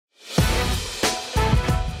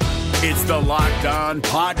It's the Locked On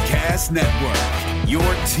Podcast Network, your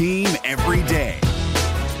team every day.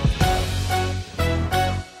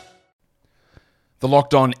 The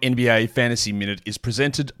Locked On NBA Fantasy Minute is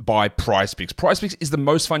presented by PrizePicks. PrizePicks is the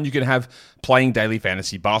most fun you can have playing daily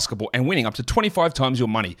fantasy basketball and winning up to 25 times your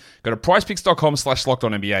money. Go to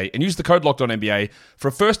prizepicks.com/LockedOnNBA and use the code LockedOnNBA for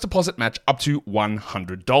a first deposit match up to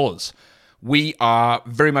 $100. We are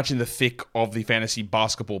very much in the thick of the fantasy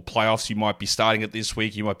basketball playoffs. You might be starting it this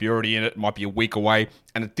week. You might be already in it. It might be a week away.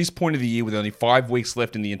 And at this point of the year, with only 5 weeks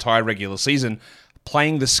left in the entire regular season,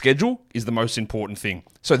 playing the schedule is the most important thing.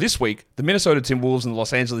 So this week, the Minnesota Timberwolves and the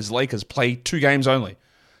Los Angeles Lakers play 2 games only.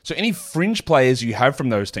 So any fringe players you have from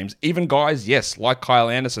those teams, even guys, yes, like Kyle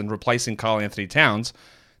Anderson replacing Karl Anthony Towns,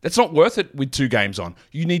 that's not worth it with 2 games on.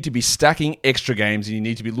 You need to be stacking extra games, and you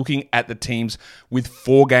need to be looking at the teams with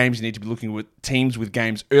 4 games. You need to be looking at teams with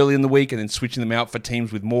games early in the week and then switching them out for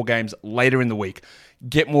teams with more games later in the week.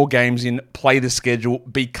 Get more games in, play the schedule,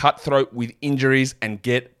 be cutthroat with injuries, and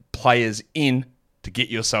get players in to get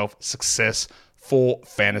yourself success for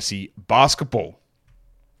fantasy basketball.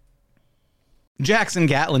 Jackson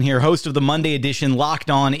Gatlin here, host of the Monday edition Locked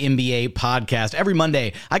On NBA podcast. Every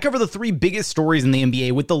Monday, I cover the 3 biggest stories in the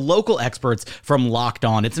NBA with the local experts from Locked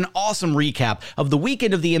On. It's an awesome recap of the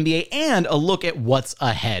weekend of the NBA and a look at what's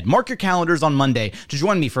ahead. Mark your calendars on Monday to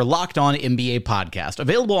join me for Locked On NBA podcast,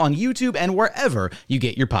 available on YouTube and wherever you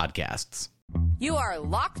get your podcasts. You are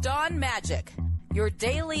Locked On Magic, your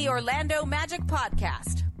daily Orlando Magic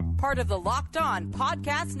podcast, part of the Locked On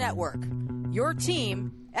Podcast Network, your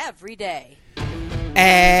team every day.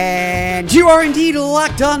 And you are indeed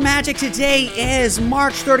Locked On Magic. Today is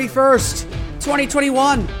March 31st,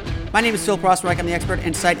 2021. My name is Phil Prosperike. I'm the expert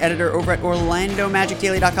and site editor over at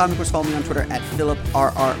OrlandoMagicDaily.com. Of course, follow me on Twitter at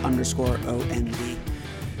PhilipRR_OMB.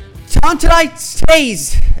 On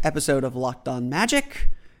today's episode of Locked On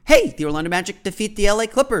Magic, hey, the Orlando Magic defeat the LA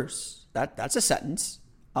Clippers. That's a sentence.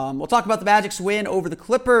 We'll talk about the Magic's win over the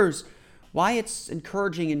Clippers, why it's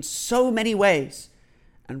encouraging in so many ways,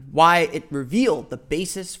 and why it revealed the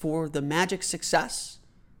basis for the Magic's success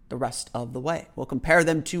the rest of the way. We'll compare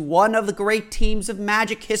them to one of the great teams of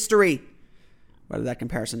Magic history. Whether that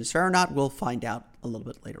comparison is fair or not, we'll find out a little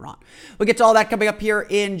bit later on. We'll get to all that coming up here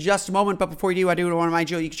in just a moment. But before we do, I do want to remind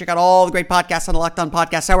you, you can check out all the great podcasts on the Locked On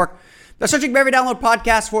Podcast Network. By searching for every download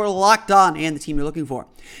podcast for Locked On and the team you're looking for.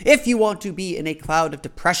 If you want to be in a cloud of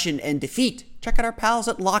depression and defeat, check out our pals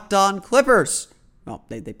at Locked On Clippers. Well,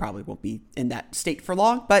 they probably won't be in that state for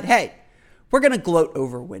long, but hey, we're going to gloat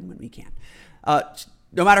over a win when we can.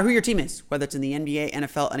 No matter who your team is, whether it's in the NBA,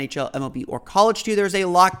 NFL, NHL, MLB, or college too, there's a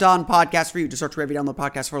Locked On podcast for you. Just search for every download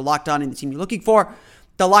podcast for Locked On and the team you're looking for.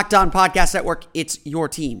 The Locked On Podcast Network, it's your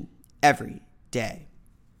team every day.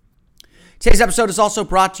 Today's episode is also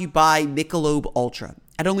brought to you by Michelob Ultra.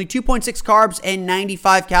 At only 2.6 carbs and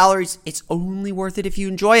 95 calories, it's only worth it if you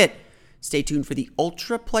enjoy it. Stay tuned for the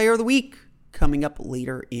Ultra Player of the Week coming up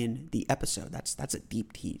later in the episode. That's a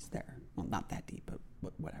deep tease there. Well, not that deep,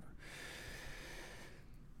 but whatever.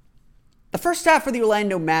 The first half for the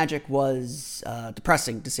Orlando Magic was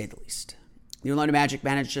depressing, to say the least. The Orlando Magic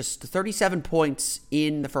managed just 37 points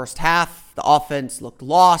in the first half. The offense looked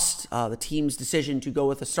lost. The team's decision to go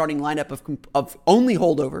with a starting lineup of only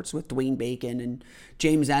holdovers with Dwayne Bacon and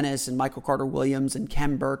James Ennis and Michael Carter-Williams and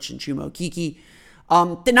Khem Birch and Chuma Okeke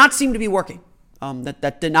did not seem to be working.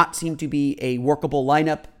 That did not seem to be a workable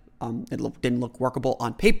lineup. It didn't look workable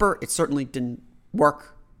on paper. It certainly didn't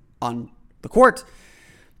work on the court.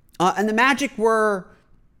 And the Magic were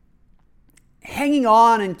hanging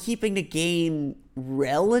on and keeping the game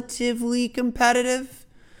relatively competitive.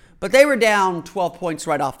 But they were down 12 points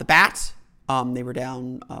right off the bat. They were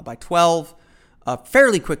down by 12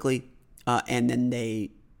 fairly quickly. And then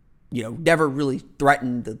they, never really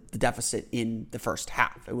threatened the deficit in the first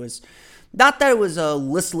half. It was not that it was a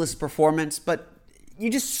listless performance, but you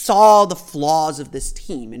just saw the flaws of this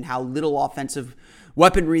team and how little offensive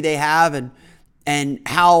weaponry they have and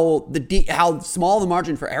how small the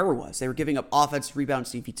margin for error was. They were giving up offensive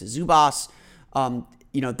rebounds to Ivica Zubac.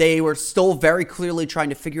 They were still very clearly trying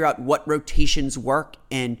to figure out what rotations work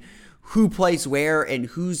and who plays where and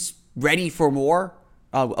who's ready for more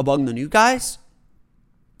among the new guys.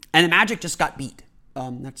 And the Magic just got beat.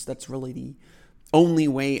 That's really the only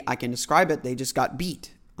way I can describe it. They just got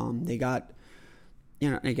beat. They got,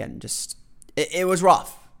 again, just, it was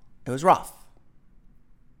rough. It was rough.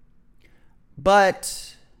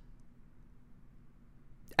 But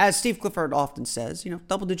as Steve Clifford often says,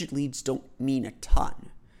 double-digit leads don't mean a ton.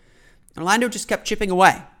 Orlando just kept chipping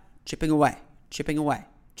away. A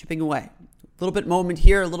little bit moment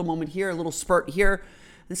here, a little moment here, a little spurt here.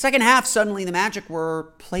 the second half, suddenly the Magic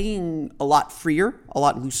were playing a lot freer, a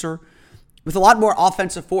lot looser, with a lot more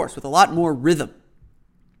offensive force, with a lot more rhythm.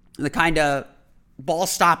 The kind of ball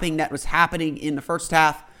stopping that was happening in the first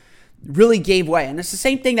half really gave way. And it's the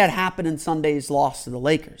same thing that happened in Sunday's loss to the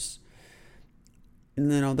Lakers.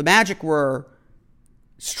 And, the Magic were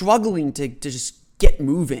struggling to just get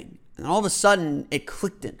moving. And all of a sudden, it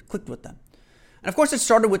clicked with them. And of course, it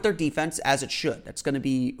started with their defense, as it should. That's going to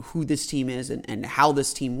be who this team is and how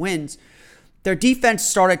this team wins. Their defense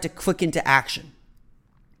started to click into action.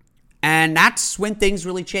 And that's when things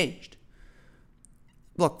really changed.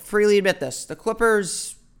 Look, freely admit this. The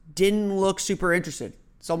Clippers didn't look super interested.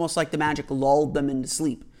 It's almost like the Magic lulled them into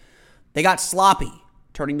sleep. They got sloppy,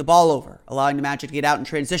 turning the ball over, allowing the Magic to get out and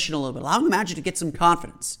transition a little bit, allowing the Magic to get some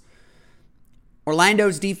confidence.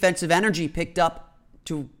 Orlando's defensive energy picked up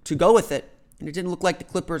to go with it, and it didn't look like the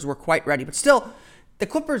Clippers were quite ready. But still, the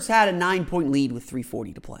Clippers had a 9-point lead with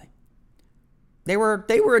 3:40 to play. They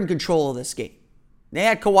were in control of this game. They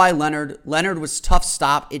had Kawhi Leonard. Leonard was tough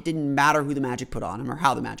stop. It didn't matter who the Magic put on him or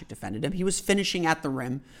how the Magic defended him. He was finishing at the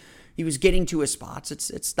rim. He was getting to his spots.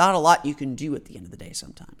 It's not a lot you can do at the end of the day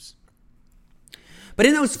sometimes. But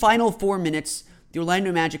in those final 4 minutes, the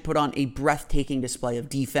Orlando Magic put on a breathtaking display of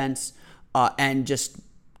defense and just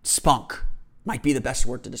spunk, might be the best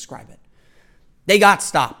word to describe it. They got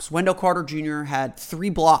stops. Wendell Carter Jr. had 3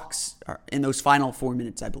 blocks in those final 4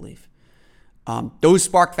 minutes, I believe. Those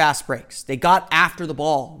sparked fast breaks. They got after the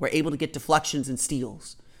ball, were able to get deflections and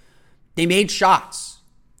steals. They made shots.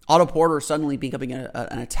 Otto Porter suddenly becoming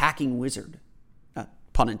an attacking wizard,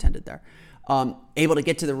 pun intended there, able to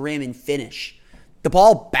get to the rim and finish. The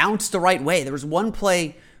ball bounced the right way. There was one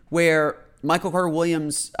play where Michael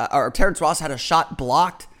Carter-Williams, or Terrence Ross had a shot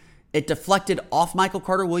blocked. It deflected off Michael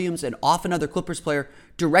Carter-Williams and off another Clippers player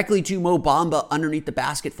directly to Mo Bamba underneath the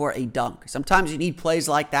basket for a dunk. Sometimes you need plays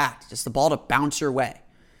like that, just the ball to bounce your way.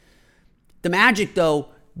 The Magic, though,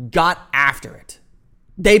 got after it.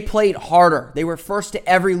 They played harder. They were first to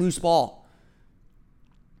every loose ball.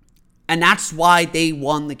 And that's why they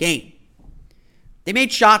won the game. They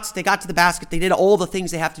made shots. They got to the basket. They did all the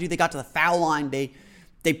things they have to do. They got to the foul line.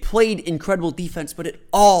 They played incredible defense, but it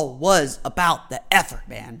all was about the effort,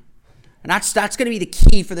 man. And that's going to be the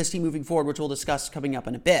key for this team moving forward, which we'll discuss coming up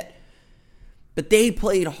in a bit. But they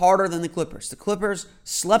played harder than the Clippers. The Clippers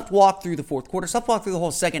sleptwalked through the fourth quarter, sleptwalked through the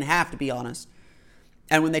whole second half, to be honest.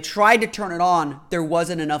 And when they tried to turn it on, there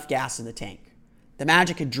wasn't enough gas in the tank. The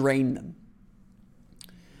Magic had drained them.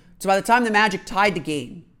 So by the time the Magic tied the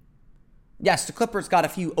game, yes, the Clippers got a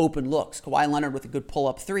few open looks. Kawhi Leonard with a good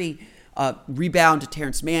pull-up 3, rebound to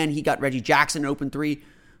Terrence Mann. He got Reggie Jackson an open 3.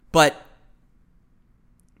 But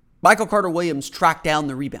Michael Carter-Williams tracked down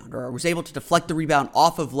the rebound, or was able to deflect the rebound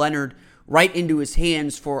off of Leonard right into his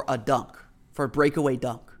hands for a dunk, for a breakaway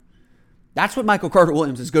dunk. That's what Michael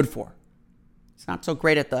Carter-Williams is good for. He's not so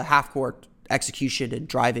great at the half-court execution and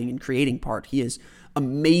driving and creating part. He is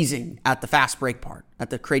amazing at the fast break part, at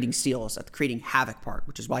the creating steals, at the creating havoc part,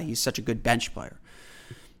 which is why he's such a good bench player.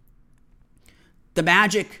 The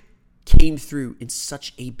Magic came through in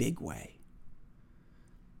such a big way.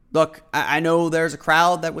 Look, I know there's a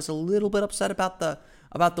crowd that was a little bit upset about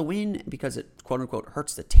the win because it, quote-unquote,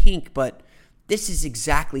 hurts the tank, but this is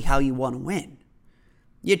exactly how you want to win.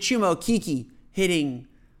 You had Chuma Okeke hitting...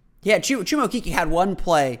 Yeah, Chuma Okeke had one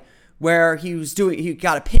play where he was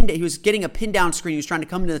getting a pin down screen. He was trying to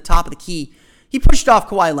come to the top of the key. He pushed off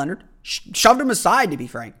Kawhi Leonard, shoved him aside, to be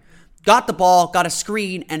frank. Got the ball, got a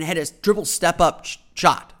screen, and had a dribble step up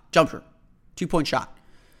shot. Jumper. 2-point shot.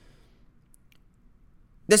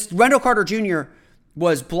 This Wendell Carter Jr.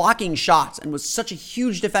 was blocking shots and was such a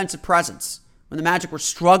huge defensive presence when the Magic were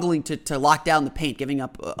struggling to lock down the paint, giving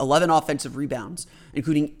up 11 offensive rebounds,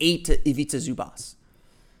 including 8 to Ivica Zubac.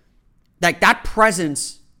 That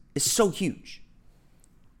presence is so huge.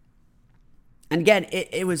 And again,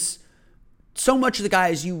 it was so much of the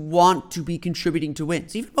guys you want to be contributing to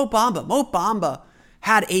wins. Even Mo Bamba. Mo Bamba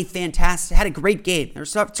had a great game.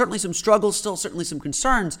 There's certainly some struggles, still certainly some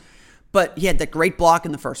concerns, but he had that great block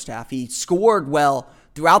in the first half. He scored well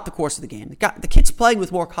throughout the course of the game. The kid's playing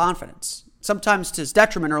with more confidence, sometimes to his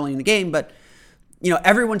detriment early in the game, but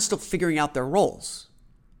everyone's still figuring out their roles.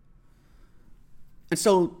 And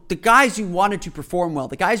so the guys you wanted to perform well,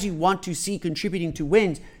 the guys you want to see contributing to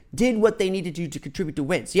wins, did what they needed to do to contribute to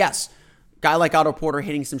wins. Yes, a guy like Otto Porter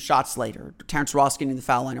hitting some shots later, Terrence Ross getting the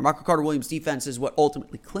foul line, or Michael Carter-Williams' defense is what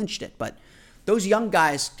ultimately clinched it. But those young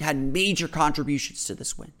guys had major contributions to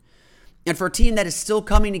this win. And for a team that is still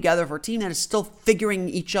coming together, for a team that is still figuring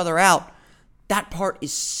each other out, that part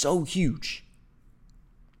is so huge.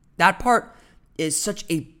 That part is such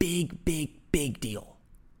a big, big, big deal.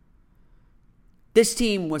 This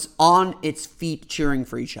team was on its feet cheering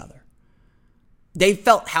for each other. They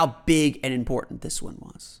felt how big and important this win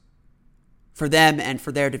was for them and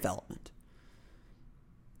for their development.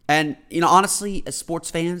 And, honestly, as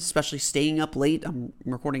sports fans, especially staying up late, I'm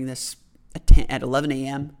recording this at 11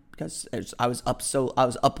 a.m. because I was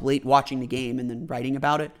up late watching the game and then writing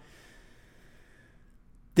about it.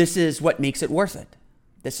 This is what makes it worth it.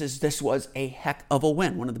 This was a heck of a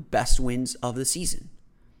win, one of the best wins of the season.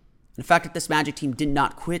 And the fact that this Magic team did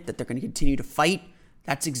not quit, that they're going to continue to fight,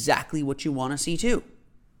 that's exactly what you want to see too.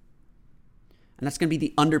 And that's going to be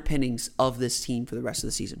the underpinnings of this team for the rest of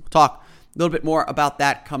the season. We'll talk a little bit more about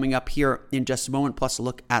that coming up here in just a moment, plus a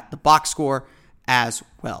look at the box score as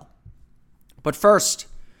well. But first,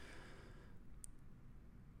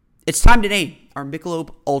 it's time to name our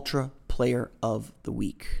Michelob Ultra Player of the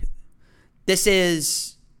Week. This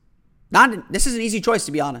is an easy choice,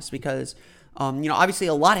 to be honest, because obviously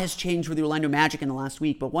a lot has changed with the Orlando Magic in the last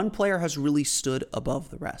week, but one player has really stood above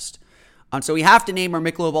the rest. So we have to name our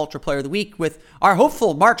Michelob Ultra Player of the Week with our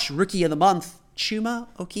hopeful March Rookie of the Month, Chuma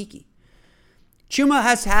Okeke. Chuma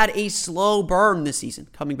has had a slow burn this season,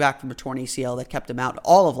 coming back from a torn ACL that kept him out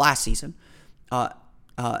all of last season.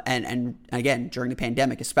 And again, during the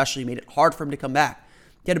pandemic especially, made it hard for him to come back.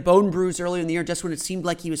 He had a bone bruise earlier in the year, just when it seemed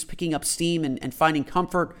like he was picking up steam and finding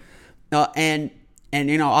comfort, and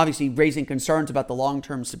obviously raising concerns about the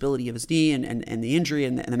long-term stability of his knee and the injury,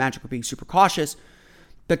 and the Magic were being super cautious.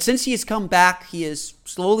 But since he has come back, he has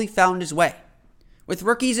slowly found his way. With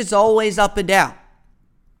rookies, it's always up and down.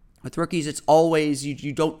 With rookies, it's always,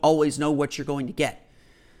 you don't always know what you're going to get.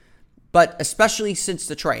 But especially since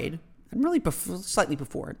the trade, and really slightly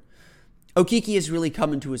before it, Okeke has really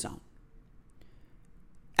come into his own.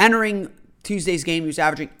 Entering Tuesday's game, he was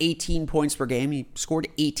averaging 18 points per game. He scored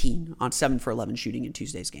 18 on 7 for 11 shooting in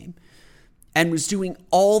Tuesday's game. And was doing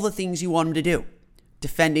all the things you want him to do.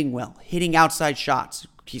 Defending well, hitting outside shots.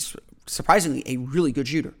 He's surprisingly a really good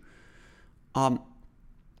shooter.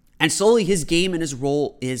 And slowly his game and his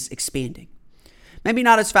role is expanding. Maybe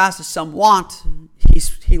not as fast as some want.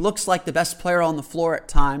 He looks like the best player on the floor at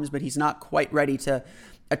times, but he's not quite ready to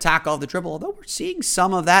attack off the dribble. Although we're seeing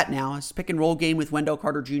some of that now. His pick and roll game with Wendell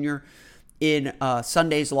Carter Jr. in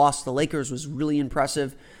Sunday's loss to the Lakers was really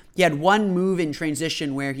impressive. He had one move in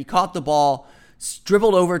transition where he caught the ball,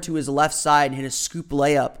 dribbled over to his left side and hit a scoop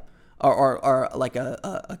layup or like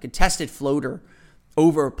a contested floater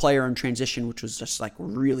over a player in transition, which was just like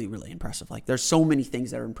really, really impressive. Like there's so many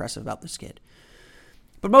things that are impressive about this kid.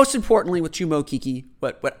 But most importantly with Chuma Okeke,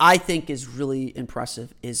 what I think is really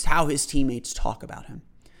impressive is how his teammates talk about him.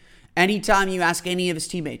 Anytime you ask any of his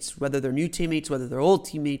teammates, whether they're new teammates, whether they're old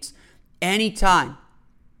teammates, anytime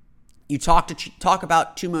you talk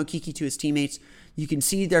about Chuma Okeke to his teammates, you can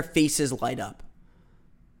see their faces light up.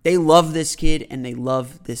 They love this kid and they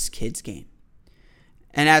love this kid's game.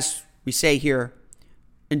 And as we say here,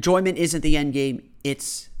 enjoyment isn't the end game,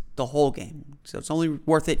 it's the whole game. So it's only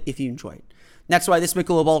worth it if you enjoy it. And that's why this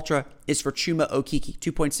Michelob Ultra is for Chuma Okeke.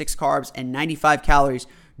 2.6 carbs and 95 calories.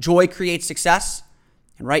 Joy creates success.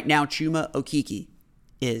 And right now, Chuma Okeke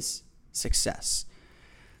is success.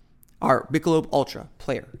 Our Michelob Ultra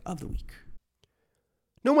Player of the Week.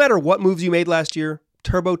 No matter what moves you made last year,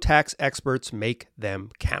 TurboTax experts make them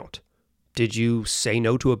count. Did you say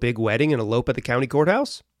no to a big wedding and elope at the county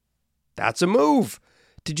courthouse? That's a move.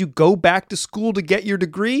 Did you go back to school to get your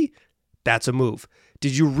degree? That's a move.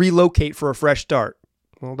 Did you relocate for a fresh start?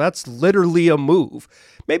 Well, that's literally a move.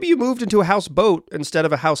 Maybe you moved into a houseboat instead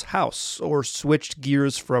of a house, or switched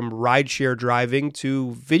gears from rideshare driving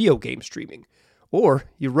to video game streaming. Or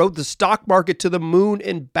you rode the stock market to the moon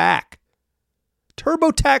and back.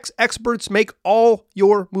 TurboTax experts make all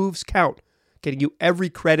your moves count, getting you every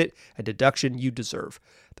credit and deduction you deserve.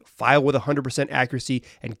 They'll file with 100% accuracy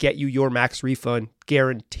and get you your max refund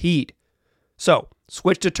guaranteed. So,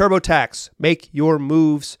 switch to TurboTax. Make your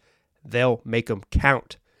moves. They'll make them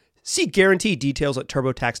count. See guarantee details at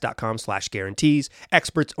turbotax.com/guarantees.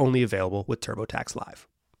 Experts only available with TurboTax Live.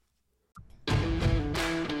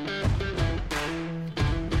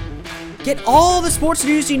 Get all the sports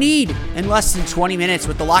news you need in less than 20 minutes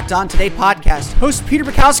with the Locked On Today podcast. Host Peter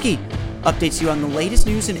Bukowski updates you on the latest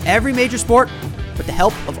news in every major sport with the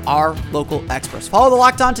help of our local experts. Follow the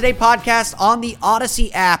Locked On Today podcast on the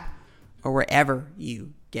Odyssey app or wherever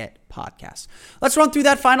you get podcasts. Let's run through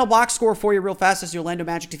that final box score for you real fast as the Orlando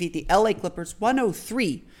Magic defeat the LA Clippers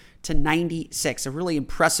 103-96. A really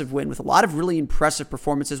impressive win with a lot of really impressive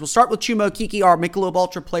performances. We'll start with Chuma Okeke, our Michelob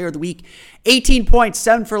Ultra Player of the Week. 18 points,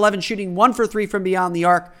 7 for 11 shooting, 1 for 3 from beyond the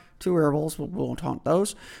arc. 2 air balls, we won't count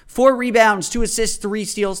those. 4 rebounds, 2 assists, 3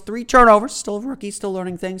 steals, 3 turnovers. Still a rookie, still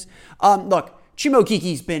learning things. Look, Chuma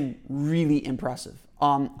Okeke's been really impressive.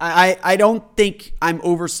 I don't think I'm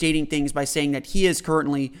overstating things by saying that he is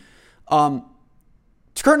currently the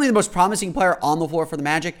most promising player on the floor for the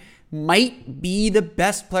Magic. Might be the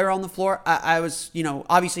best player on the floor. I was,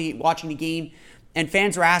 obviously watching the game, and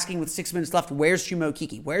fans were asking with 6 minutes left, where's Chuma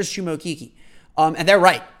Okeke? Where's Chuma Okeke? And they're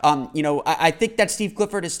right. I think that Steve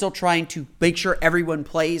Clifford is still trying to make sure everyone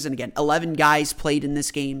plays. And again, 11 guys played in this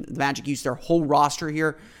game. The Magic used their whole roster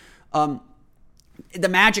here. The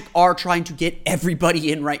Magic are trying to get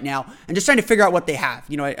everybody in right now and just trying to figure out what they have.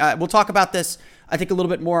 We'll talk about this, I think, a little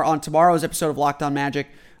bit more on tomorrow's episode of Locked On Magic,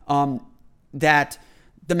 that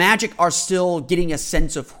the Magic are still getting a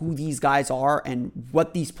sense of who these guys are and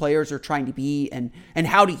what these players are trying to be and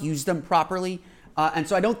how to use them properly. And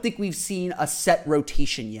so I don't think we've seen a set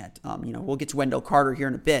rotation yet. We'll get to Wendell Carter here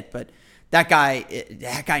in a bit, but that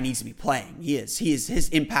guy needs to be playing. His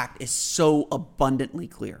impact is so abundantly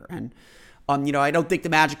clear. And, I don't think the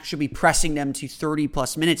Magic should be pressing them to 30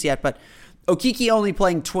 plus minutes yet, but Okeke only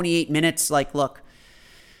playing 28 minutes. Look,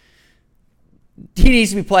 he needs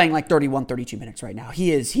to be playing like 31, 32 minutes right now.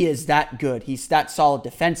 He is that good. He's that solid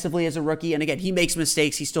defensively as a rookie. And again, he makes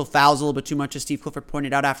mistakes. He still fouls a little bit too much, as Steve Clifford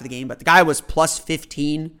pointed out after the game. But the guy was plus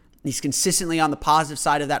 15. He's consistently on the positive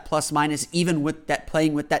side of that plus minus, even with that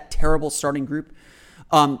playing with that terrible starting group.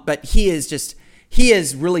 But he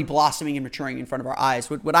is really blossoming and maturing in front of our eyes.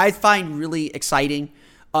 What I find really exciting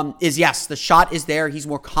is, yes, the shot is there. He's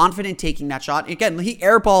more confident taking that shot. Again, he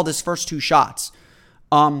airballed his first 2 shots.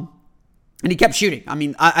 And he kept shooting.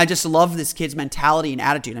 I just love this kid's mentality and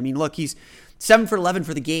attitude. Look, he's 7 for 11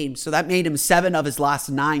 for the game, so that made him 7 of his last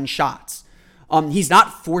 9 shots. He's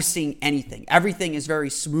not forcing anything. Everything is very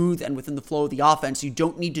smooth and within the flow of the offense. You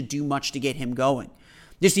don't need to do much to get him going.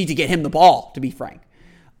 You just need to get him the ball, to be frank.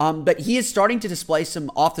 But he is starting to display some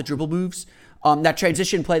off-the-dribble moves. That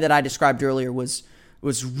transition play that I described earlier was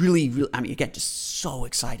really, again, just so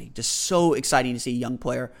exciting. Just so exciting to see a young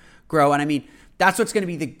player grow. And that's what's going to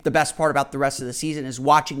be the best part about the rest of the season, is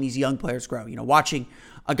watching these young players grow. Watching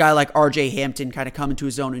a guy like RJ Hampton kind of come into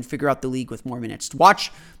his own and figure out the league with more minutes.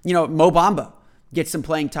 Watch, Mo Bamba get some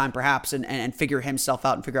playing time perhaps and figure himself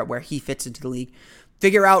out and figure out where he fits into the league.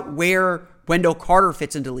 Figure out where Wendell Carter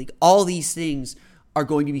fits into the league. All these things are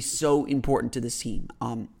going to be so important to this team.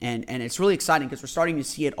 And it's really exciting because we're starting to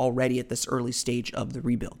see it already at this early stage of the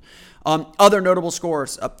rebuild. Other notable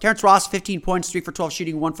scores. Terrence Ross, 15 points, 3 for 12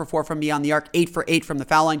 shooting, 1 for 4 from beyond the arc, 8 for 8 from the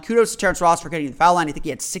foul line. Kudos to Terrence Ross for getting to the foul line. I think he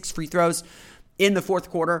had 6 free throws in the fourth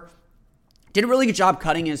quarter. Did a really good job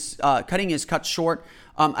cutting his cuts short.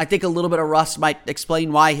 I think a little bit of rust might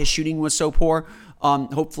explain why his shooting was so poor.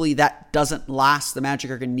 Hopefully that doesn't last. The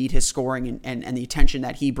Magic are going to need his scoring and the attention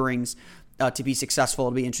that he brings to be successful.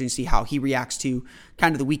 It'll be interesting to see how he reacts to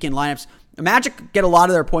kind of the weekend lineups. The Magic get a lot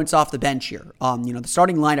of their points off the bench here. The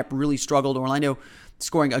starting lineup really struggled. Orlando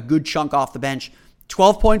scoring a good chunk off the bench.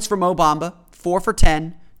 12 points for Mo Bamba, 4 for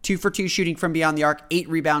 10, 2 for 2 shooting from beyond the arc, 8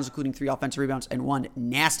 rebounds, including 3 offensive rebounds, and 1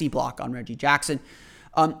 nasty block on Reggie Jackson.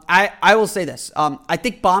 I will say this. I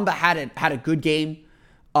think Bamba had a good game.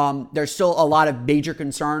 There's still a lot of major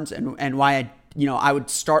concerns and why I would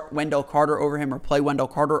start Wendell Carter over him or play Wendell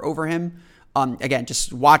Carter over him. Again,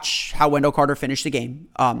 just watch how Wendell Carter finished the game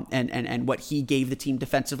and what he gave the team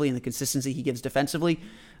defensively and the consistency he gives defensively.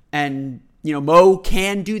 And, Mo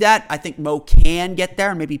can do that. I think Mo can get there,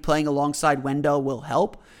 and maybe playing alongside Wendell will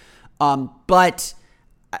help. But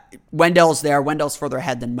Wendell's there. Wendell's further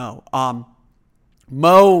ahead than Mo.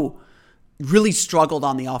 Mo really struggled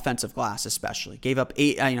on the offensive glass, especially. Gave up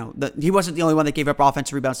 8, he wasn't the only one that gave up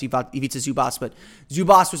offensive rebounds to Ivica Zubac, but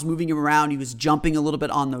Zubac was moving him around. He was jumping a little bit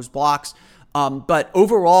on those blocks. But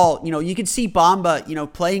overall, you can see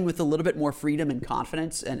Bamba, playing with a little bit more freedom and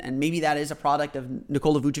confidence. And maybe that is a product of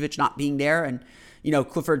Nikola Vucevic not being there. And,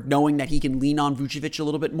 Clifford knowing that he can lean on Vucevic a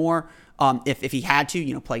little bit more if he had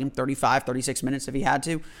to, play him 35, 36 minutes if he had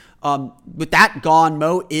to. With that gone,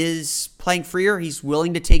 Mo is playing freer. He's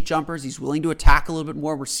willing to take jumpers. He's willing to attack a little bit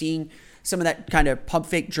more. We're seeing some of that kind of pump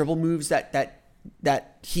fake dribble moves that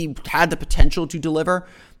he had the potential to deliver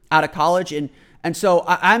out of college. And so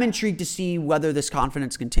I'm intrigued to see whether this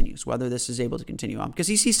confidence continues, whether this is able to continue on, because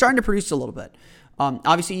he's starting to produce a little bit.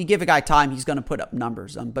 Obviously, you give a guy time, he's going to put up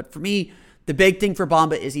numbers. But for me, the big thing for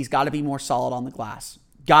Bamba is he's got to be more solid on the glass.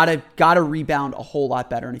 Got to rebound a whole lot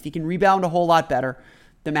better. And if he can rebound a whole lot better,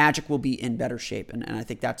 the Magic will be in better shape. And I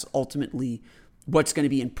think that's ultimately what's going to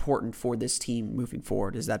be important for this team moving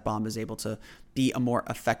forward, is that Bamba is able to be a more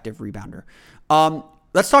effective rebounder.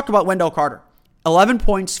 Let's talk about Wendell Carter. 11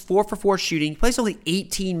 points, 4 for 4 shooting. He plays only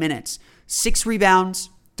 18 minutes. 6 rebounds,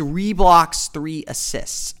 3 blocks, 3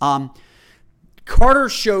 assists. Carter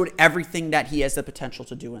showed everything that he has the potential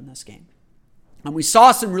to do in this game. And we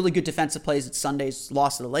saw some really good defensive plays at Sunday's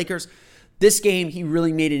loss to the Lakers. This game, he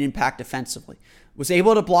really made an impact defensively. Was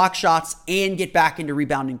able to block shots and get back into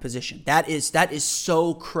rebounding position. That is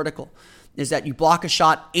so critical, is that you block a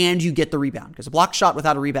shot and you get the rebound. Because a block shot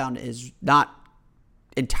without a rebound is not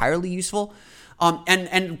entirely useful.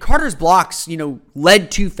 And Carter's blocks,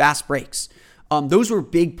 led to fast breaks. Those were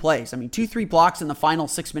big plays. 2-3 blocks in the final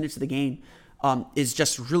 6 minutes of the game is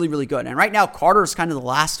just really, really good. And right now, Carter is kind of the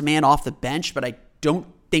last man off the bench, but I don't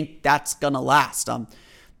think that's going to last.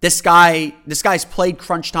 This guy's played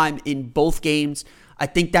crunch time in both games. I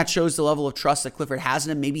think that shows the level of trust that Clifford has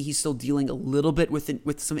in him. Maybe he's still dealing a little bit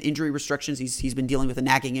with some injury restrictions. He's been dealing with a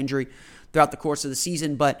nagging injury throughout the course of the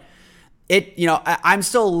season, but I'm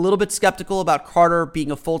still a little bit skeptical about Carter being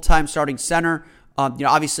a full-time starting center.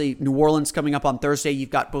 Obviously New Orleans coming up on Thursday. You've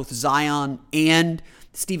got both Zion and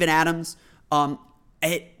Steven Adams.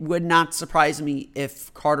 It would not surprise me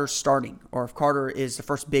if Carter's starting or if Carter is the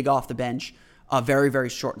first big off the bench very, very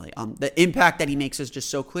shortly. The impact that he makes is just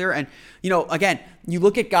so clear. And, again, you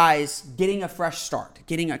look at guys getting a fresh start,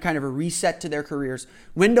 getting a kind of a reset to their careers.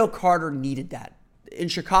 Wendell Carter needed that. In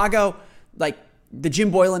Chicago, the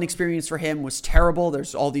Jim Boylan experience for him was terrible.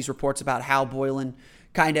 There's all these reports about how Boylan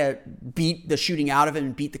kind of beat the shooting out of him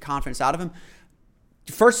and beat the confidence out of him.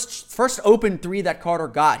 First open three that Carter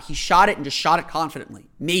got, he shot it and just shot it confidently,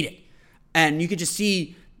 made it. And you could just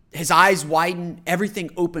see his eyes widen,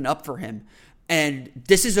 everything open up for him. And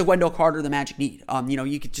this is a Wendell Carter the Magic need.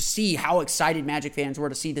 You could just see how excited Magic fans were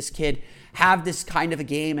to see this kid have this kind of a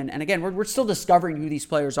game. And again, we're still discovering who these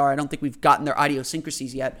players are. I don't think we've gotten their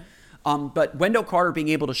idiosyncrasies yet. But Wendell Carter being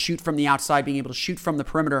able to shoot from the outside, being able to shoot from the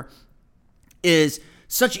perimeter is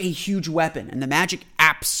such a huge weapon. And the Magic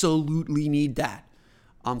absolutely need that.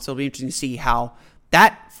 So it'll be interesting to see how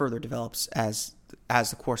that further develops as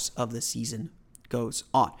the course of the season goes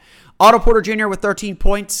on. Otto Porter Jr. with 13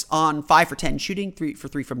 points on 5 for 10 shooting, 3 for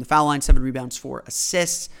 3 from the foul line, 7 rebounds, 4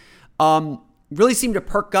 assists. Really seemed to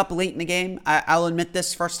perk up late in the game. I'll admit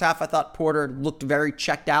this. First half, I thought Porter looked very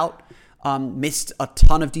checked out, missed a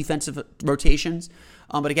ton of defensive rotations.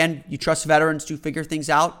 But again, you trust veterans to figure things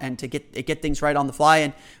out and to get things right on the fly.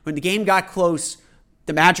 And when the game got close,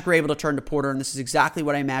 the Magic were able to turn to Porter, and this is exactly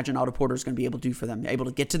what I imagine Otto Porter is going to be able to do for them. Able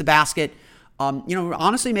to get to the basket.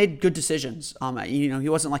 Honestly made good decisions. He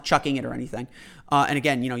wasn't chucking it or anything. And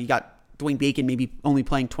again, you got Dwayne Bacon maybe only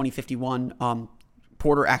playing 20-51.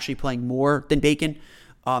 Porter actually playing more than Bacon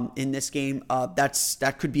in this game.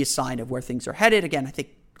 That could be a sign of where things are headed. Again, I think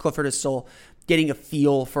Clifford is still getting a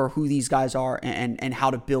feel for who these guys are and how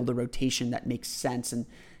to build a rotation that makes sense and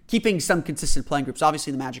keeping some consistent playing groups.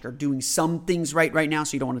 Obviously, the Magic are doing some things right now,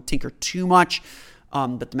 so you don't want to tinker too much.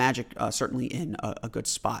 But the Magic certainly in a good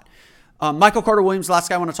spot. Michael Carter-Williams, the last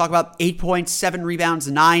guy I want to talk about, 8 points, 7 rebounds,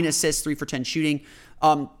 9 assists, 3 for 10 shooting.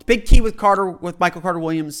 Big key with Michael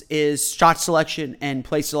Carter-Williams is shot selection and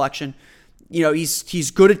play selection.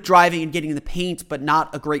 He's good at driving and getting in the paint, but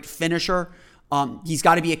not a great finisher. He's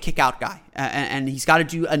got to be a kick-out guy, and he's got to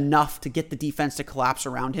do enough to get the defense to collapse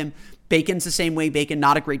around him. Bacon's the same way. Bacon,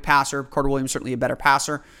 not a great passer. Carter-Williams, certainly a better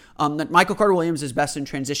passer. Michael Carter-Williams is best in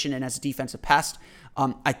transition and as a defensive pest.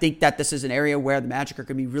 I think that this is an area where the Magic are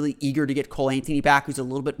going to be really eager to get Cole Anthony back, who's a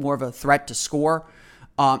little bit more of a threat to score.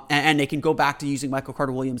 And they can go back to using Michael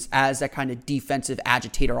Carter-Williams as that kind of defensive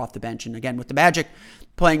agitator off the bench. And again, with the Magic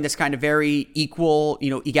playing this kind of very equal,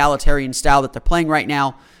 egalitarian style that they're playing right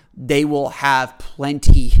now, they will have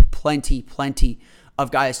plenty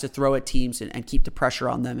of guys to throw at teams and keep the pressure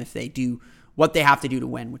on them if they do what they have to do to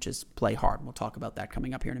win, which is play hard. We'll talk about that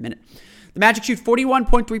coming up here in a minute. The Magic shoot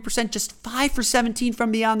 41.3%, just 5 for 17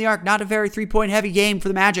 from beyond the arc. Not a very three-point heavy game for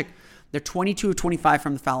the Magic. They're 22 of 25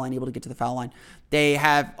 from the foul line, able to get to the foul line. They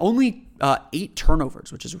have only 8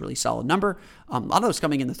 turnovers, which is a really solid number. A lot of those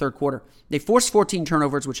coming in the third quarter. They forced 14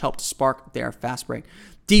 turnovers, which helped spark their fast break.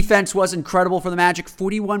 Defense was incredible for the Magic.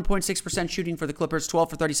 41.6% shooting for the Clippers,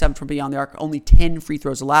 12 for 37 from beyond the arc, only 10 free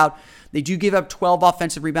throws allowed. They do give up 12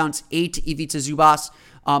 offensive rebounds, 8 to Ivica Zubac.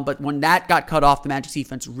 But when that got cut off, the Magic's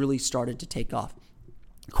defense really started to take off.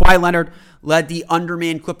 Kawhi Leonard led the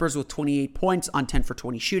undermanned Clippers with 28 points on 10 for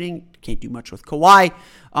 20 shooting. Can't do much with Kawhi.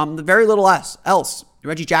 Very little else.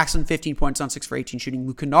 Reggie Jackson, 15 points on 6 for 18 shooting.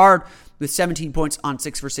 Luke Kennard with 17 points on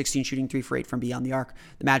 6 for 16 shooting, 3 for 8 from beyond the arc.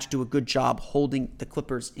 The Magic do a good job holding the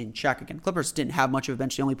Clippers in check. Again, Clippers didn't have much of a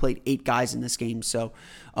bench. They only played 8 guys in this game, so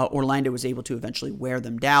Orlando was able to eventually wear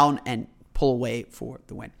them down and pull away for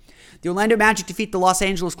the win. The Orlando Magic defeat the Los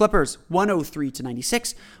Angeles Clippers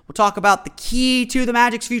 103-96. We'll talk about the key to the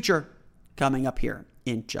Magic's future coming up here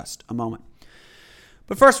in just a moment.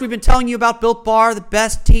 But first, we've been telling you about Built Bar, the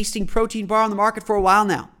best tasting protein bar on the market for a while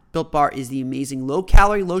now. Built Bar is the amazing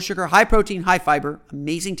low-calorie, low-sugar, high-protein, high-fiber,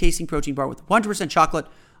 amazing tasting protein bar with 100% chocolate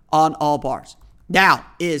on all bars. Now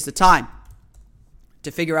is the time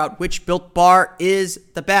to figure out which Built Bar is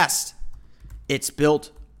the best. It's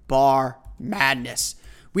Built Bar Madness.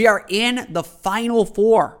 We are in the final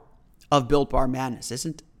four of Built Bar Madness.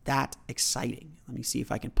 Isn't that exciting? Let me see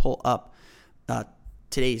if I can pull up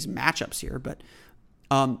today's matchups here. But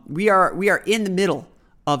we are in the middle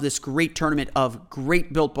of this great tournament of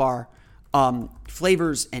great Built Bar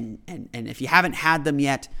flavors, and if you haven't had them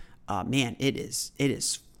yet, man, it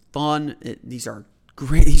is fun. These are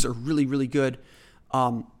great. These are really, really good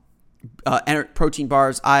protein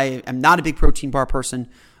bars. I am not a big protein bar person,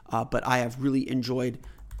 but I have really enjoyed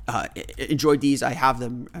these. I have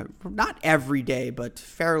them not every day, but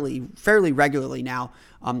fairly regularly now.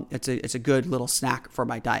 It's a good little snack for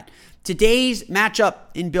my diet. Today's matchup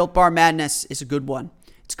in Built Bar Madness is a good one.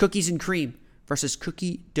 It's cookies and cream versus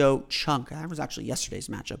cookie dough chunk. That was actually yesterday's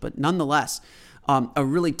matchup, but nonetheless, a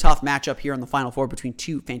really tough matchup here in the Final Four between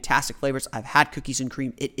two fantastic flavors. I've had cookies and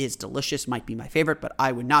cream. It is delicious. Might be my favorite, but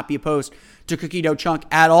I would not be opposed to cookie dough chunk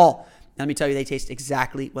at all. Let me tell you, they taste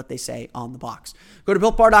exactly what they say on the box. Go to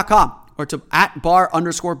BuiltBar.com or to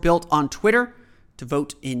 @bar_built on Twitter to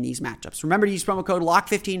vote in these matchups. Remember to use promo code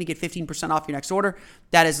LOCK15 to get 15% off your next order.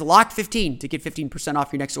 That is LOCK15 to get 15%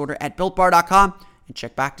 off your next order at BuiltBar.com. And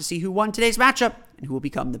check back to see who won today's matchup and who will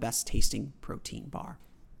become the best tasting protein bar.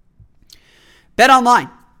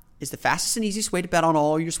 BetOnline is the fastest and easiest way to bet on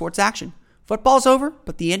all your sports action. Football's over,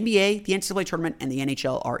 but the NBA, the NCAA tournament, and the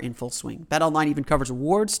NHL are in full swing. BetOnline even covers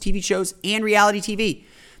awards, TV shows, and reality TV.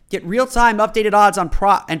 Get real-time updated odds on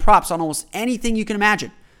props on almost anything you can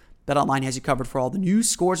imagine. BetOnline has you covered for all the news,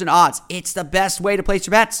 scores, and odds. It's the best way to place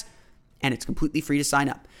your bets, and it's completely free to sign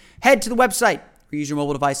up. Head to the website or use your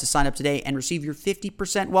mobile device to sign up today and receive your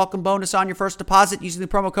 50% welcome bonus on your first deposit using the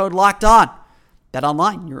promo code LOCKEDON.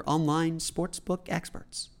 BetOnline, your online sportsbook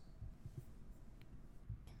experts.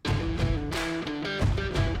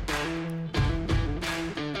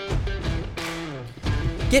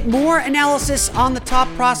 Get more analysis on the top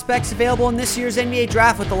prospects available in this year's NBA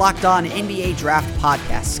Draft with the Locked On NBA Draft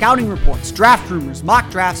Podcast. Scouting reports, draft rumors, mock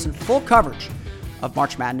drafts, and full coverage of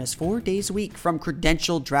March Madness 4 days a week from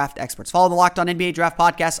credentialed draft experts. Follow the Locked On NBA Draft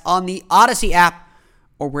Podcast on the Odyssey app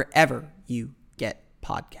or wherever you get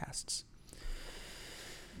podcasts.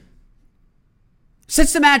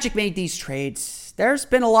 Since the Magic made these trades, there's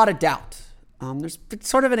been a lot of doubt. There's been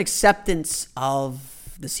sort of an acceptance of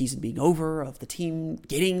the season being over, of the team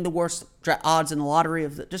getting the worst odds in the lottery,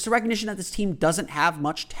 just a recognition that this team doesn't have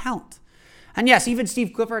much talent. And yes, even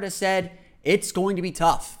Steve Clifford has said it's going to be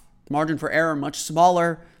tough. The margin for error much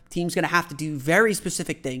smaller. The team's going to have to do very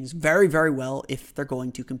specific things very, very well if they're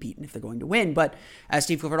going to compete and if they're going to win. But as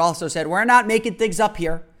Steve Clifford also said, we're not making things up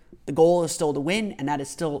here. The goal is still to win, and that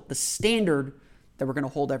is still the standard that we're going to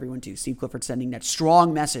hold everyone to. Steve Clifford sending that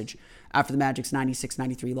strong message after the Magic's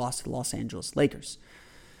 96-93 loss to the Los Angeles Lakers.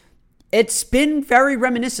 It's been very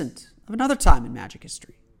reminiscent of another time in Magic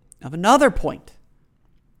history, of another point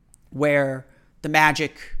where the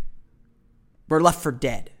Magic were left for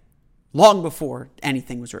dead long before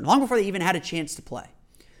anything was written, long before they even had a chance to play.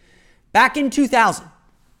 Back in 2000,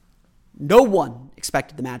 no one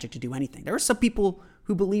expected the Magic to do anything. There were some people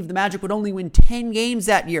who believed the Magic would only win 10 games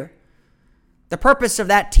that year. The purpose of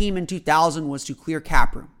that team in 2000 was to clear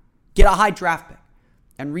cap room, get a high draft pick,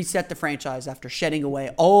 and reset the franchise after shedding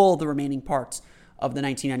away all the remaining parts of the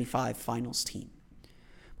 1995 finals team.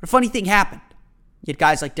 But a funny thing happened. You had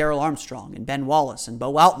guys like Darrell Armstrong and Ben Wallace and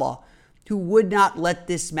Bo Outlaw who would not let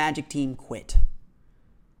this Magic team quit.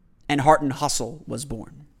 And Heart and Hustle was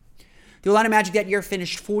born. The Orlando Magic that year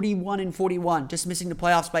finished 41-41, just missing the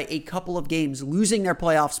playoffs by a couple of games, losing their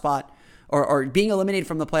playoff spot or being eliminated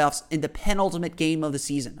from the playoffs in the penultimate game of the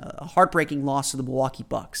season. A heartbreaking loss to the Milwaukee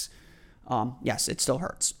Bucks. Yes, it still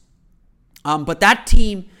hurts. But that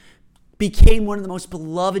team became one of the most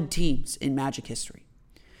beloved teams in Magic history.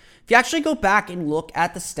 If you actually go back and look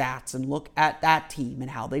at the stats and look at that team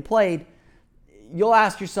and how they played, you'll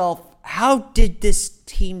ask yourself, how did this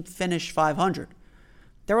team finish 500?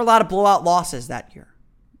 There were a lot of blowout losses that year.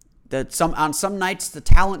 On some nights, the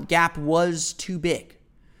talent gap was too big.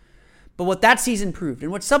 But what that season proved,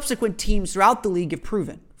 and what subsequent teams throughout the league have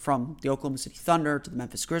proven, from the Oklahoma City Thunder to the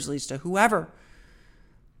Memphis Grizzlies to whoever,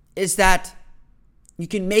 is that you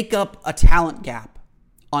can make up a talent gap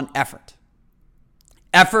on effort.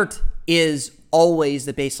 Effort is always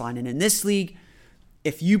the baseline. And in this league,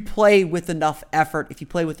 if you play with enough effort, if you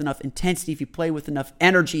play with enough intensity, if you play with enough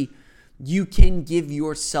energy, you can give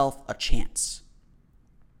yourself a chance.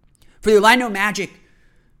 For the Orlando Magic,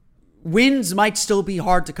 wins might still be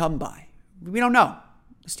hard to come by. We don't know.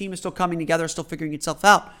 This team is still coming together, still figuring itself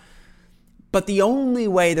out. But the only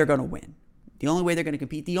way they're going to win, the only way they're going to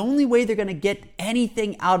compete, the only way they're going to get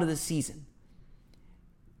anything out of the season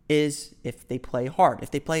is if they play hard,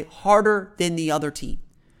 if they play harder than the other team.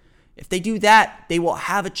 If they do that, they will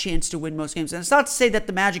have a chance to win most games. And it's not to say that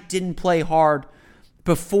the Magic didn't play hard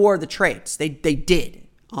before the trades. They did.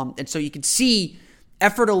 And so you can see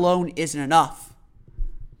effort alone isn't enough.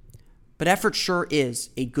 But effort sure is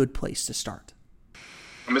a good place to start.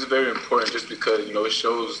 It's very important just because, it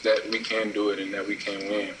shows that we can do it and that we can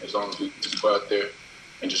win as long as we just go out there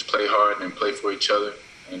and just play hard and play for each other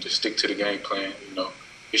and just stick to the game plan.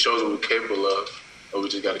 It shows what we're capable of, but we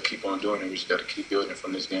just got to keep on doing it. We just got to keep building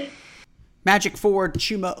from this game. Magic forward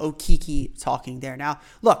Chuma Okeke talking there. Now,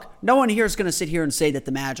 look, no one here is going to sit here and say that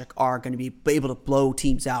the Magic are going to be able to blow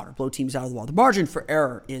teams out or blow teams out of the wall. The margin for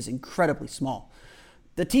error is incredibly small.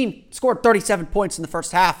 The team scored 37 points in the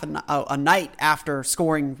first half, a night after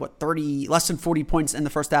scoring, less than 40 points in the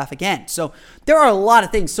first half again. So there are a lot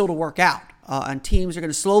of things still to work out. And teams are going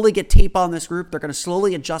to slowly get tape on this group. They're going to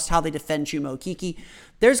slowly adjust how they defend Chuma Okeke.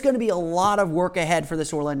 There's going to be a lot of work ahead for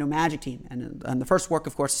this Orlando Magic team. And the first work,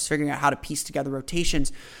 of course, is figuring out how to piece together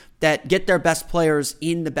rotations that get their best players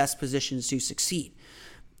in the best positions to succeed.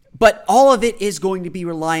 But all of it is going to be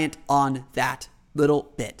reliant on that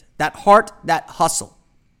little bit, that heart, that hustle.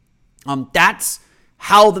 That's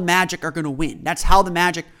how the Magic are going to win. That's how the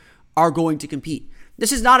Magic are going to compete.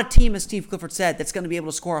 This is not a team, as Steve Clifford said, that's going to be able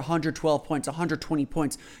to score 112 points, 120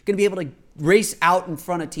 points, going to be able to race out in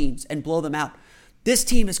front of teams and blow them out. This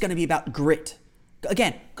team is going to be about grit.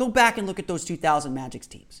 Again, go back and look at those 2000 Magic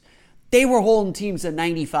teams. They were holding teams at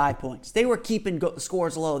 95 points. They were keeping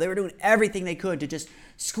scores low. They were doing everything they could to just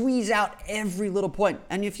squeeze out every little point.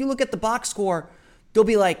 And if you look at the box score, they'll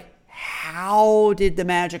be like, how did the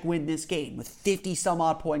Magic win this game with 50 some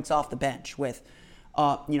odd points off the bench with,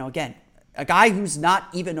 again, a guy who's not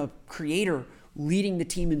even a creator leading the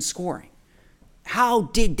team in scoring? How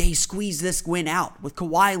did they squeeze this win out with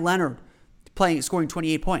Kawhi Leonard scoring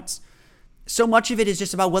 28 points? So much of it is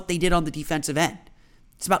just about what they did on the defensive end.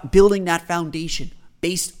 It's about building that foundation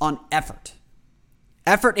based on effort.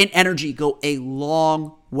 Effort and energy go a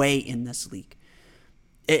long way in this league.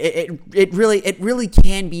 It really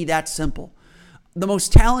can be that simple. The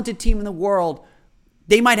most talented team in the world,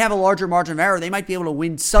 they might have a larger margin of error. They might be able to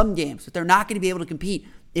win some games, but they're not going to be able to compete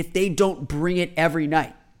if they don't bring it every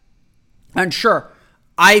night. And sure,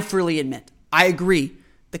 I freely admit, I agree,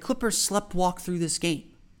 the Clippers sleptwalked through this game.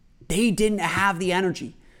 They didn't have the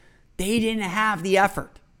energy. They didn't have the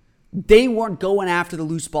effort. They weren't going after the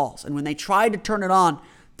loose balls. And when they tried to turn it on,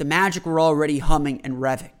 the Magic were already humming and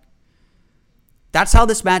revving. That's how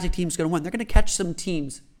this Magic team is going to win. They're going to catch some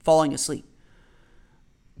teams falling asleep.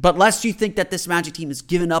 But lest you think that this Magic team has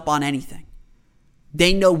given up on anything,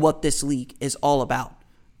 they know what this league is all about.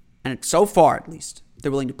 And so far, at least,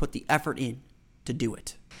 they're willing to put the effort in to do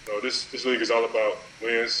it. This league is all about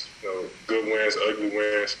wins, good wins, ugly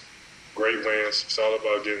wins, great wins. It's all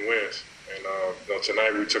about getting wins. And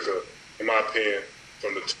tonight we took in my opinion,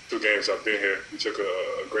 from the two games I've been here, we took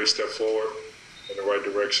a great step forward in the right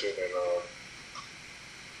direction. And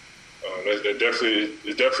it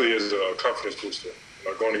definitely is a confidence booster.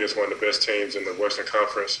 Going against one of the best teams in the Western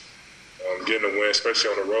Conference, getting a win,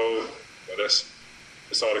 especially on the road, that's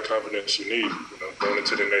all the confidence you need. Going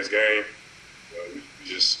into the next game, you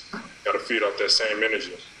just got to feed off that same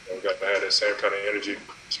energy. We got to have that same kind of energy,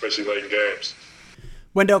 especially late in games.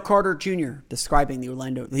 Wendell Carter Jr. describing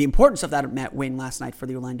the importance of that win last night for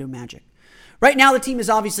the Orlando Magic. Right now, the team is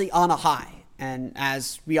obviously on a high, and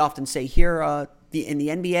as we often say here in the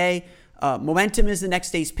NBA, momentum is the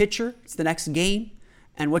next day's pitcher. It's the next game.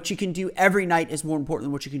 And what you can do every night is more important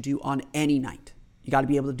than what you can do on any night. You got to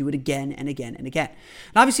be able to do it again and again and again.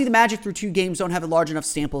 And obviously the Magic through 2 games don't have a large enough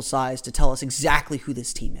sample size to tell us exactly who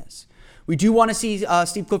this team is. We do want to see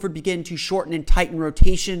Steve Clifford begin to shorten and tighten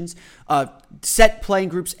rotations, set playing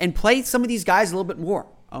groups, and play some of these guys a little bit more.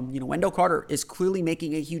 Wendell Carter is clearly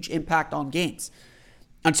making a huge impact on games.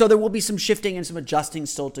 And so there will be some shifting and some adjusting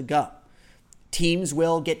still to go. Teams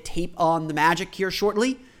will get tape on the Magic here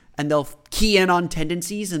shortly, and they'll key in on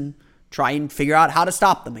tendencies and try and figure out how to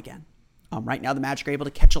stop them again. Right now, the Magic are able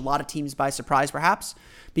to catch a lot of teams by surprise, perhaps,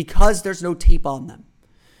 because there's no tape on them.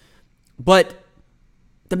 But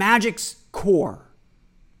the Magic's core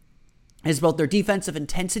is both their defensive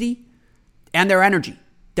intensity and their energy,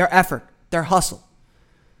 their effort, their hustle.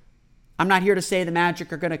 I'm not here to say the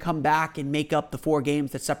Magic are going to come back and make up the 4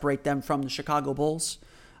 games that separate them from the Chicago Bulls.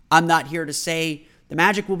 I'm not here to say the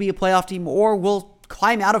Magic will be a playoff team or will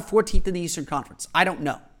climb out of 14th in the Eastern Conference. I don't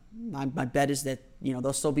know. My bet is that,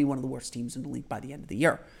 they'll still be one of the worst teams in the league by the end of the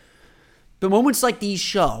year. But moments like these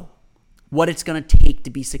show what it's going to take to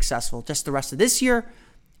be successful just the rest of this year,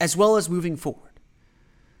 as well as moving forward.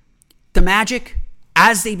 The Magic,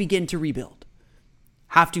 as they begin to rebuild,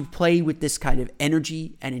 have to play with this kind of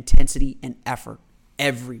energy and intensity and effort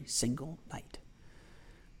every single night.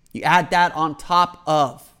 You add that on top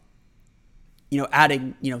of,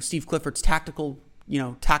 adding, Steve Clifford's tactical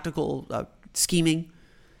scheming,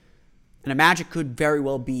 and the Magic could very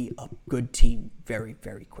well be a good team very,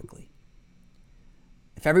 very quickly.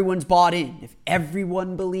 If everyone's bought in, if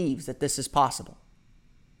everyone believes that this is possible,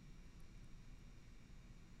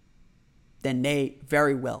 then they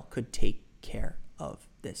very well could take care of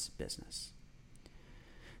this business.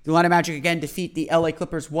 The Orlando Magic again defeat the LA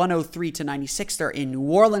Clippers 103-96. They're in New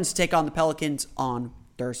Orleans to take on the Pelicans on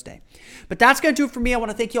Thursday. But that's going to do it for me. I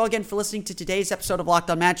want to thank you all again for listening to today's episode of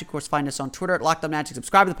Locked On Magic. Of course, find us on Twitter at Locked On Magic.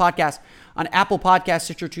 Subscribe to the podcast on Apple Podcasts,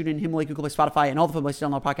 Stitcher, TuneIn, Himalaya, Google Play, Spotify, and all the places to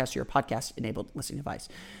download podcasts to your podcast-enabled listening device.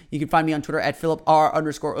 You can find me on Twitter at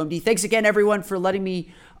PhilipR_OMD. Thanks again, everyone, for letting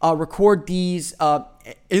me record these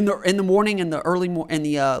in the morning, in the early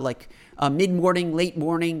mid-morning, late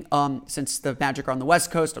morning, since the Magic are on the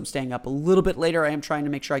West Coast. I'm staying up a little bit later. I am trying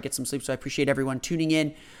to make sure I get some sleep, so I appreciate everyone tuning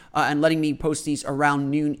in and letting me post these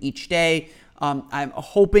around noon each day. I'm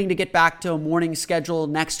hoping to get back to a morning schedule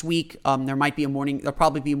next week. There'll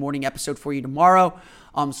probably be a morning episode for you tomorrow.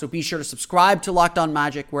 So be sure to subscribe to Locked On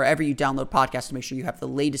Magic wherever you download podcasts to make sure you have the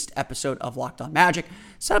latest episode of Locked On Magic.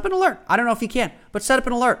 Set up an alert. I don't know if you can, but set up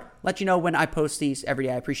an alert. Let you know when I post these every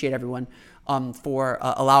day. I appreciate everyone for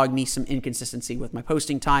allowing me some inconsistency with my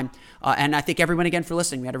posting time. And I thank everyone again for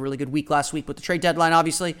listening. We had a really good week last week with the trade deadline,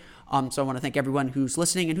 obviously. So I want to thank everyone who's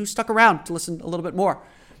listening and who stuck around to listen a little bit more.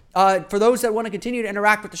 For those that want to continue to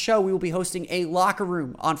interact with the show, we will be hosting a locker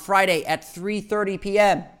room on Friday at 3:30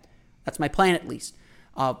 p.m. That's my plan, at least.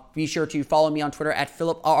 Be sure to follow me on Twitter at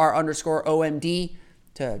PhilipR_OMD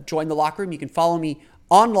to join the locker room. You can follow me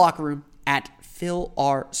on locker room at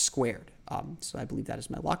PhilR². So I believe that is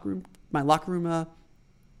my locker room username.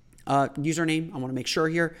 I want to make sure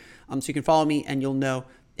here. So you can follow me and you'll know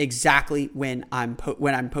exactly when I'm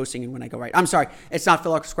posting and when I go right. I'm sorry, it's not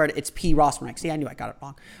PhilR², it's P. Rossman Reich. See, I knew I got it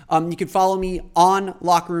wrong. You can follow me on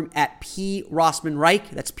locker room at P. Rossman Reich.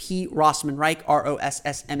 That's P. Rossman Reich,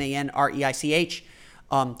 ROSSMANREICH.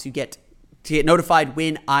 To get notified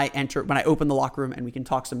when I open the locker room, and we can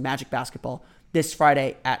talk some Magic basketball this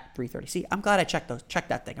Friday at 3:30. See, I'm glad I checked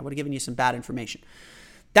that thing. I would have given you some bad information.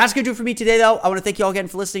 That's going to do it for me today, though. I want to thank you all again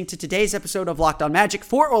for listening to today's episode of Locked On Magic.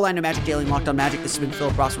 For Orlando Magic Daily and Locked On Magic, this has been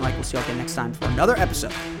Philip Rossman Reich. We'll see you all again next time for another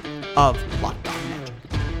episode of Locked On Magic.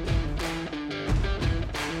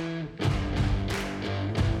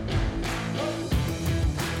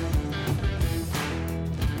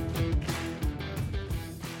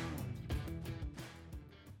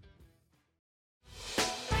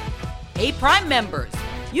 Hey, Prime members,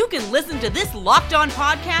 you can listen to this Locked On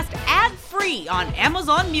podcast ad-free on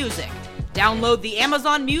Amazon Music. Download the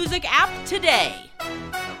Amazon Music app today.